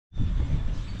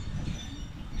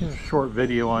Here's a short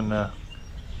video on the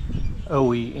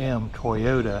OEM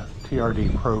Toyota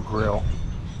TRD Pro grill.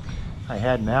 I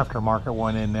had an aftermarket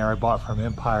one in there I bought from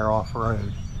Empire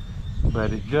Off-Road,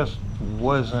 but it just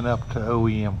wasn't up to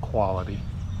OEM quality.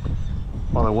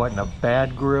 While it wasn't a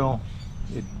bad grill,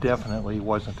 it definitely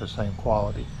wasn't the same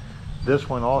quality. This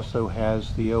one also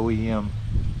has the OEM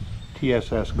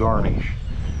TSS Garnish,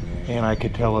 and I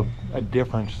could tell a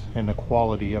difference in the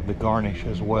quality of the Garnish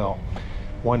as well.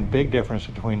 One big difference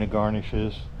between the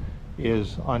Garnishes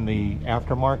is on the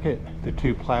aftermarket, the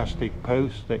two plastic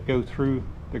posts that go through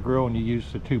the grill and you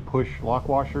use the two push lock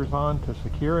washers on to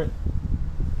secure it.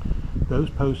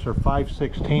 Those posts are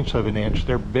 5/16 of an inch.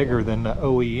 They're bigger than the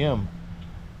OEM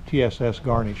TSS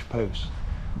Garnish posts.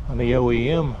 On the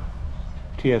OEM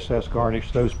TSS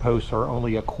Garnish, those posts are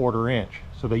only 1/4 inch,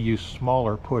 so they use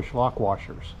smaller push lock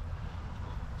washers.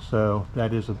 So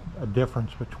that is a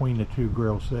difference between the two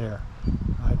grills there.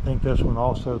 I think this one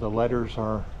also, the letters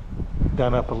are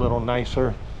done up a little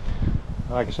nicer.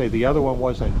 Like I say, the other one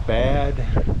wasn't bad,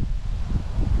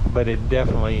 but it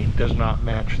definitely does not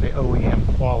match the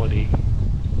OEM quality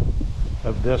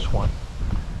of this one.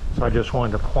 So I just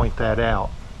wanted to point that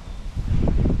out.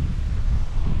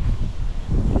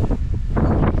 I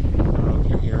don't know if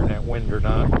you're hearing that wind or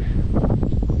not, but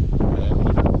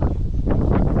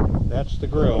that's the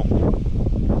grill.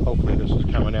 Hopefully this is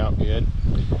coming out good.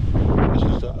 This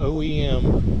is the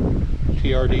OEM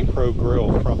TRD Pro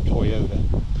grill from Toyota.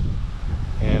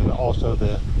 And also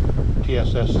the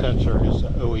TSS sensor is the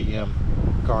OEM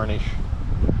Garnish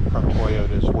from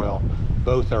Toyota as well.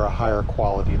 Both are a higher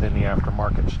quality than the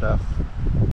aftermarket stuff.